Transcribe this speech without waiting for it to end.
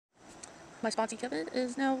My sponsee Kevin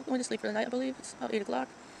is now going to sleep for the night, I believe. It's about 8 o'clock.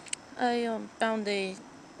 I found the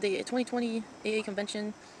 2020 AA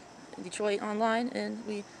convention in Detroit online, and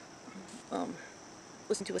we um,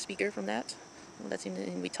 listened to a speaker from that. Well, that seemed,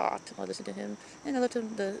 and we talked. I listened to him, and I left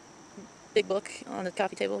him the big book on the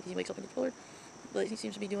coffee table because he wakes up and gets bored. But he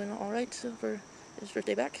seems to be doing all right for his first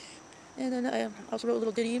day back. And then I also wrote a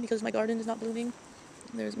little ditty because my garden is not blooming.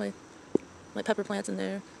 There's my pepper plants in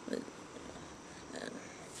there.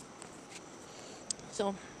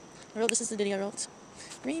 So I wrote, this is the ditty I wrote.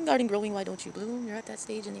 Green garden growing, why don't you bloom? You're at that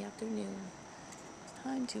stage in the afternoon.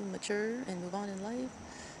 Time to mature and move on in life.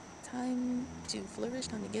 Time to flourish,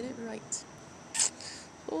 time to get it right.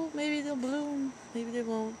 Oh, maybe they'll bloom, maybe they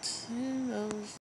won't. Who knows?